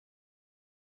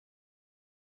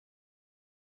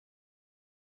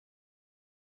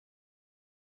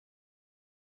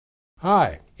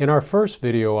Hi! In our first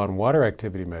video on water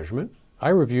activity measurement, I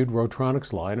reviewed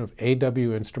Rotronic's line of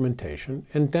AW instrumentation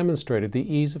and demonstrated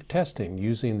the ease of testing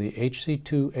using the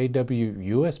HC2AW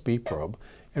USB probe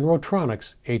and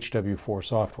Rotronic's HW4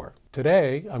 software.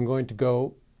 Today, I'm going to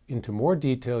go into more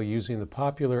detail using the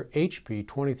popular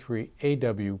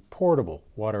HP23-AW portable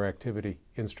water activity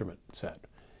instrument set.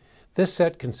 This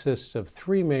set consists of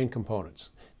three main components: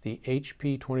 the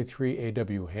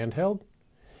HP23-AW handheld,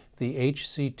 the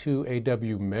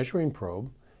HC2AW measuring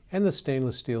probe, and the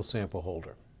stainless steel sample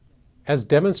holder. As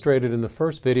demonstrated in the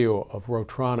first video of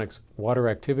Rotronic's water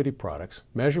activity products,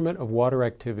 measurement of water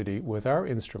activity with our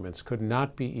instruments could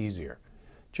not be easier.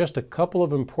 Just a couple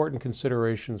of important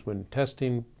considerations when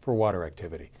testing for water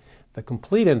activity. The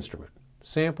complete instrument,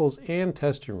 samples, and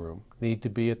testing room need to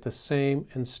be at the same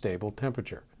and stable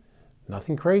temperature.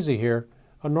 Nothing crazy here.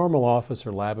 A normal office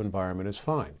or lab environment is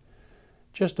fine.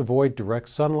 Just avoid direct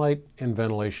sunlight and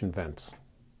ventilation vents.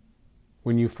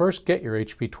 When you first get your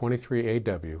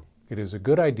HP23-AW, it is a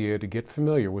good idea to get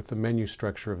familiar with the menu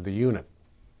structure of the unit.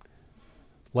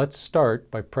 Let's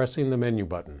start by pressing the menu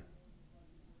button.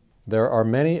 There are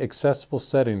many accessible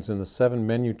settings in the 7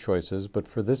 menu choices, but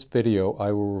for this video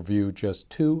I will review just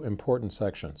 2 important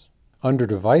sections. Under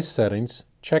Device Settings,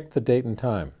 check the date and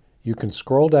time. You can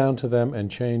scroll down to them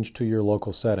and change to your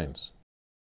local settings.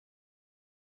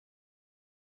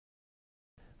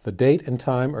 The date and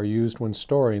time are used when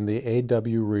storing the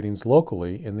AW readings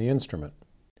locally in the instrument.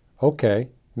 OK,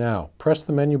 now press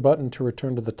the menu button to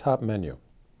return to the top menu.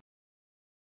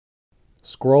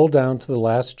 Scroll down to the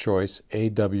last choice,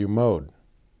 AW mode.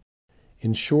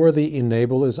 Ensure the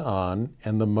Enable is on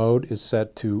and the mode is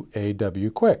set to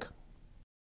AW Quick.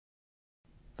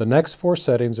 The next 4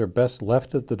 settings are best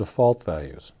left at the default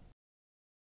values.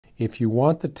 If you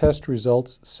want the test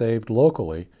results saved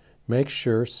locally, make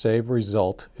sure Save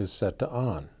Result is set to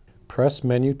On. Press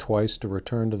Menu twice to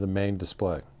return to the main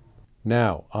display.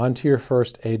 Now, on to your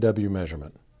first AW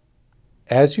measurement.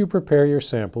 As you prepare your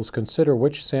samples, consider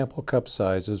which sample cup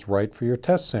size is right for your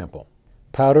test sample.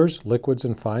 Powders, liquids,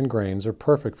 and fine grains are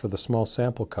perfect for the small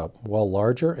sample cup, while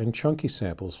larger and chunky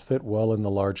samples fit well in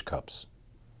the large cups.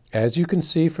 As you can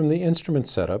see from the instrument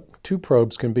setup, 2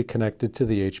 probes can be connected to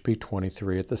the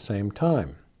HP23 at the same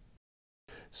time.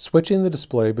 Switching the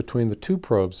display between the 2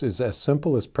 probes is as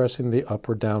simple as pressing the up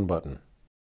or down button.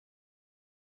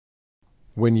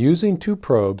 When using 2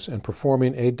 probes and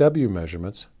performing AW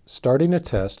measurements, starting a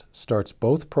test starts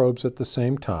both probes at the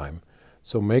same time,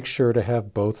 so make sure to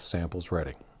have both samples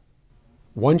ready.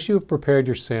 Once you have prepared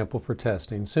your sample for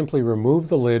testing, simply remove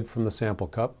the lid from the sample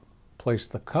cup, place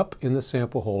the cup in the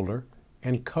sample holder,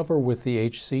 and cover with the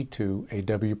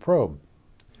HC2AW probe.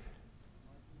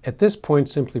 At this point,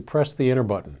 simply press the enter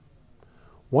button.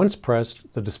 Once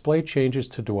pressed, the display changes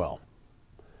to dwell.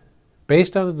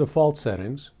 Based on the default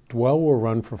settings, dwell will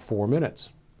run for 4 minutes.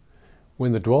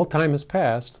 When the dwell time has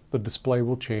passed, the display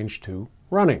will change to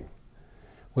running.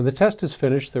 When the test is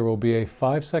finished, there will be a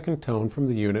 5-second tone from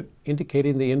the unit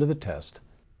indicating the end of the test,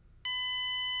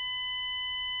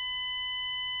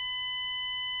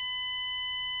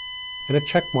 and a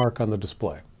check mark on the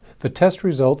display. The test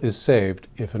result is saved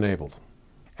if enabled.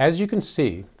 As you can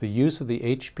see, the use of the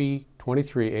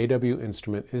HP23-AW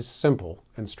instrument is simple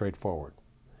and straightforward.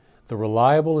 The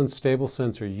reliable and stable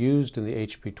sensor used in the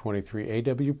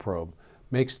HP23-AW probe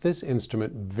makes this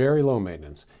instrument very low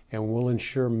maintenance and will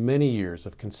ensure many years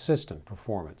of consistent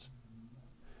performance.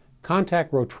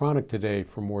 Contact Rotronic today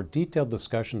for more detailed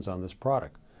discussions on this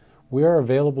product. We are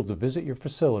available to visit your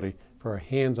facility for a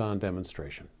hands-on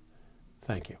demonstration.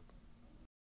 Thank you.